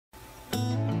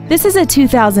This is a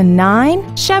 2009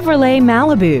 Chevrolet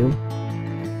Malibu.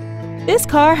 This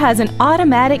car has an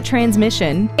automatic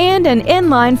transmission and an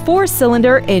inline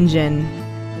 4-cylinder engine.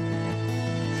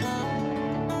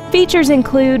 Features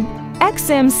include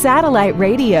XM satellite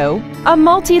radio, a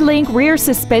multi-link rear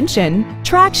suspension,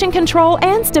 traction control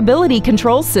and stability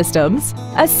control systems,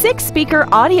 a 6-speaker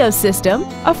audio system,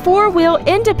 a 4-wheel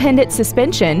independent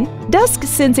suspension, dusk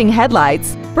sensing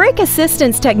headlights, brake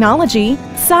assistance technology,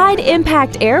 side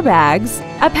impact airbags,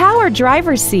 a power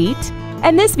driver's seat,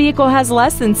 and this vehicle has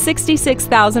less than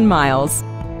 66,000 miles.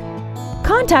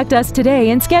 Contact us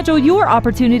today and schedule your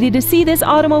opportunity to see this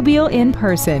automobile in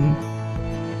person.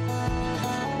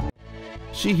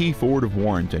 Sheehy Ford of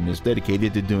Warrenton is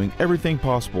dedicated to doing everything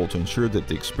possible to ensure that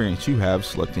the experience you have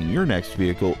selecting your next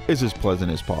vehicle is as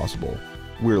pleasant as possible.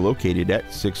 We're located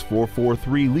at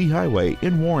 6443 Lee Highway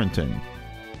in Warrenton.